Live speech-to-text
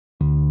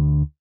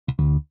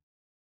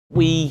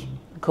We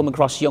come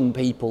across young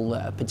people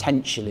that are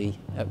potentially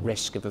at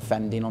risk of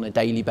offending on a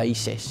daily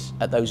basis.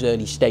 At those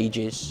early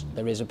stages,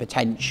 there is a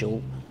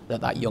potential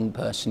that that young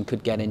person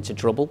could get into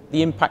trouble.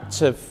 The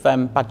impact of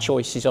bad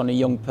choices on a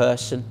young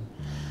person.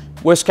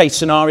 Worst case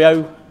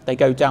scenario, they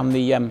go down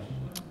the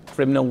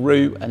criminal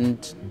route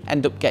and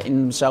end up getting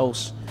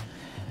themselves,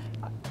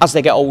 as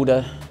they get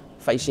older,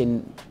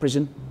 facing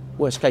prison,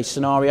 worst case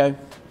scenario,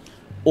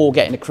 or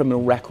getting a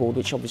criminal record,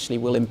 which obviously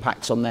will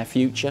impact on their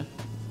future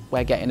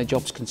where getting a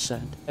job's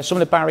concerned. Some of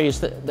the barriers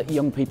that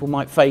young people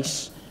might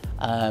face,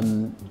 I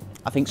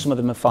think some of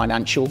them are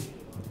financial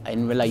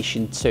in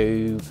relation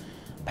to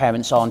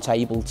parents aren't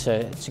able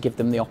to give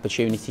them the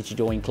opportunity to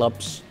join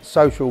clubs.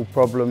 Social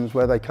problems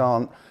where they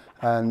can't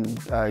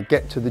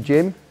get to the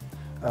gym,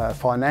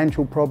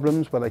 financial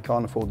problems where they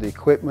can't afford the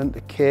equipment,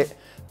 the kit,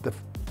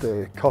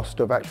 the cost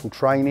of actual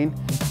training.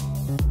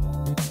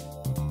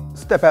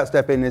 Step Out,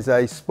 Step In is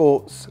a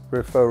sports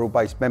referral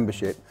based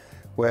membership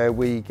where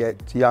we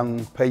get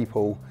young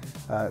people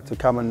to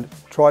come and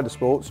try the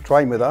sports,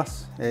 train with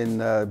us in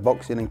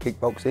boxing and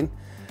kickboxing.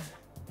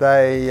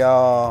 They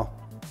are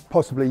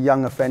possibly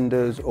young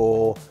offenders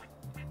or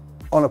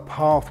on a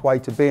pathway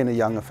to being a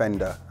young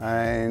offender,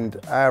 and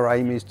our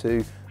aim is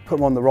to put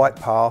them on the right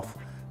path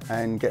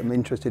and get them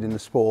interested in the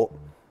sport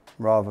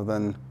rather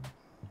than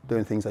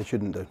doing things they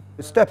shouldn't do.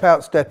 Step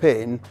Out, Step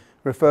In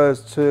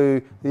refers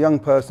to the young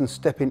person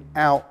stepping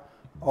out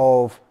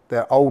of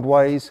their old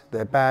ways,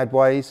 their bad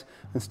ways,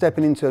 and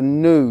stepping into a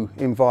new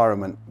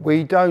environment.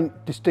 We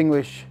don't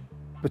distinguish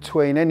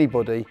between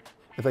anybody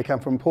if they come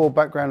from a poor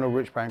background or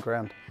rich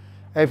background.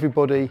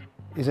 Everybody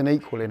is an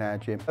equal in our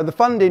gym. The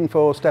funding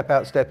for Step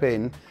Out, Step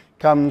In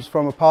comes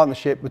from a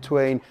partnership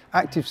between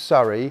Active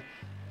Surrey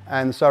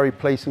and the Surrey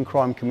Police and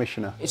Crime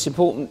Commissioner. It's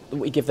important that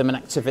we give them an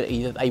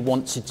activity that they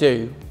want to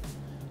do,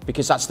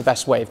 because that's the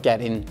best way of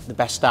getting the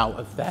best out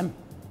of them.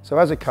 So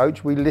as a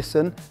coach, we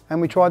listen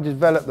and we try to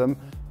develop them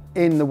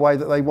in the way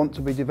that they want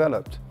to be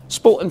developed.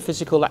 Sport and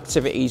physical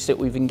activities that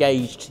we've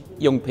engaged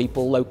young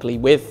people locally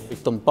with.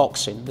 We've done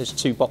boxing, there's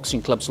 2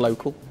 boxing clubs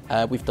local.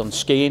 We've done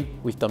skiing,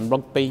 we've done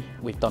rugby,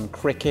 we've done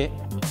cricket.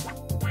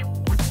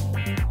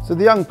 So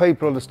the young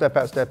people of the Step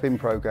Out, Step In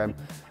programme,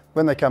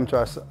 when they come to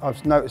us,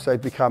 I've noticed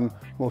they've become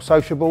more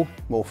sociable,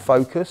 more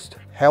focused,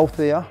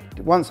 healthier.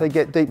 Once they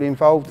get deeply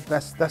involved,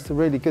 that's the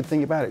really good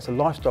thing about it. It's a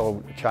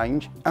lifestyle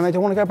change, and they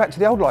don't want to go back to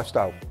the old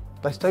lifestyle.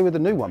 They stay with the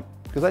new one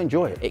because they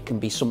enjoy it. It can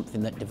be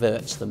something that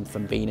diverts them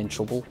from being in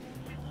trouble,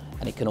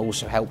 and it can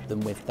also help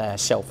them with their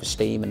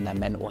self-esteem and their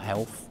mental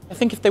health. I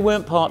think if they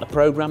weren't part of the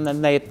programme,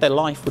 then their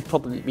life would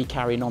probably be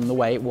carrying on the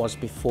way it was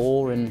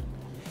before, and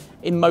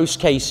in most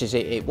cases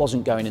it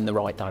wasn't going in the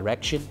right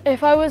direction.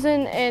 If I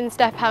wasn't in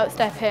Step Out,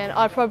 Step In,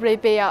 I'd probably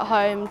be at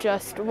home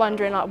just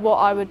wondering what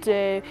I would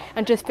do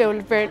and just feel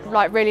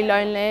really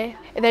lonely.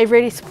 They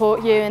really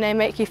support you and they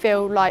make you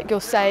feel like you're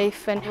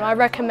safe, and I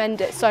recommend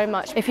it so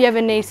much. If you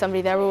ever need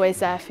somebody, they're always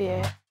there for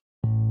you.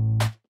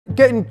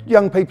 Getting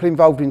young people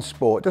involved in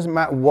sport, it doesn't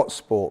matter what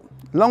sport,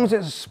 as long as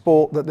it's a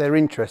sport that they're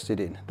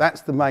interested in.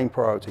 That's the main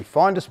priority.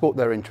 Find a sport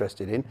they're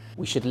interested in.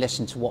 We should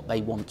listen to what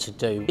they want to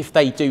do. If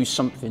they do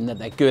something that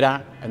they're good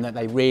at and that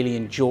they really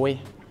enjoy,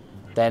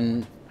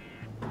 then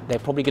they're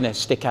probably going to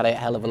stick at it a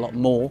hell of a lot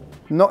more.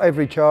 Not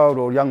every child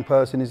or young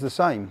person is the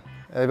same.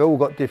 They've all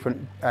got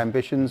different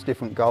ambitions,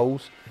 different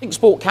goals. I think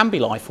sport can be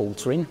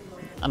life-altering,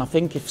 and I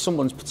think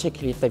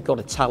particularly if they've got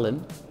a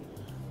talent,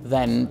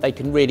 then they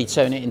can really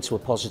turn it into a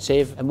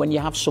positive. And when you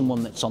have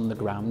someone that's on the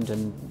ground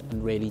and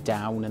really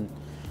down and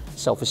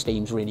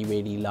self-esteem's really,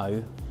 really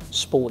low,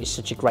 sport is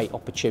such a great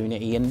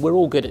opportunity, and we're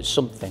all good at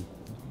something.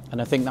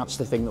 And I think that's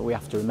the thing that we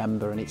have to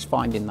remember, and it's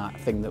finding that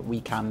thing that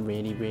we can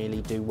really,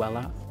 really do well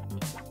at.